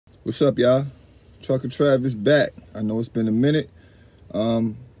What's up, y'all? Trucker Travis back. I know it's been a minute,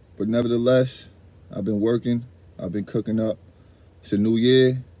 but nevertheless, I've been working. I've been cooking up. It's a new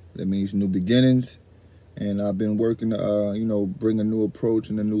year. That means new beginnings, and I've been working to, bring a new approach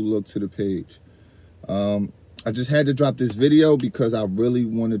and a new look to the page. I just had to drop this video because I really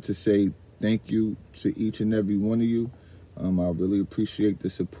wanted to say thank you to each and every one of you. I really appreciate the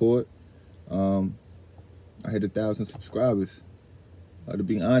support. I hit 1,000 subscribers. To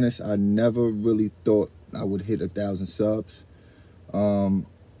be honest, I never really thought I would hit 1,000 subs. When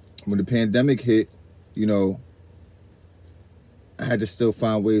the pandemic hit, I had to still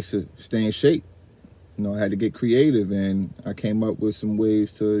find ways to stay in shape. I had to get creative, and I came up with some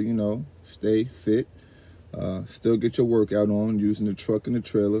ways to, stay fit, still get your workout on using the truck and the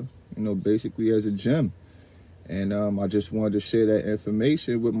trailer, basically as a gym. And I just wanted to share that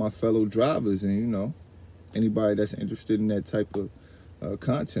information with my fellow drivers and, anybody that's interested in that type of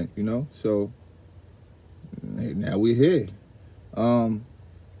content, so hey, now we're here.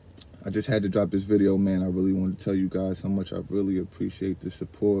 I just had to drop this video, man. I really wanted to tell you guys how much I really appreciate the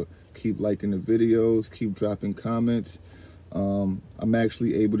support. Keep liking the videos, keep dropping comments. I'm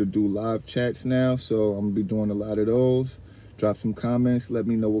actually able to do live chats now, so I'm gonna be doing a lot of those. Drop some comments, let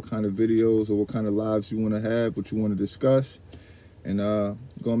me know what kind of videos or what kind of lives you want to have, what you want to discuss, and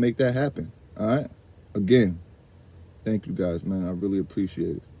gonna make that happen. All right, again, thank you guys, man. I really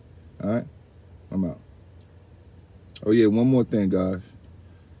appreciate it. All right, I'm out. Oh yeah, one more thing, guys.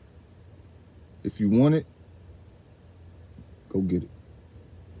 If you want it, go get it.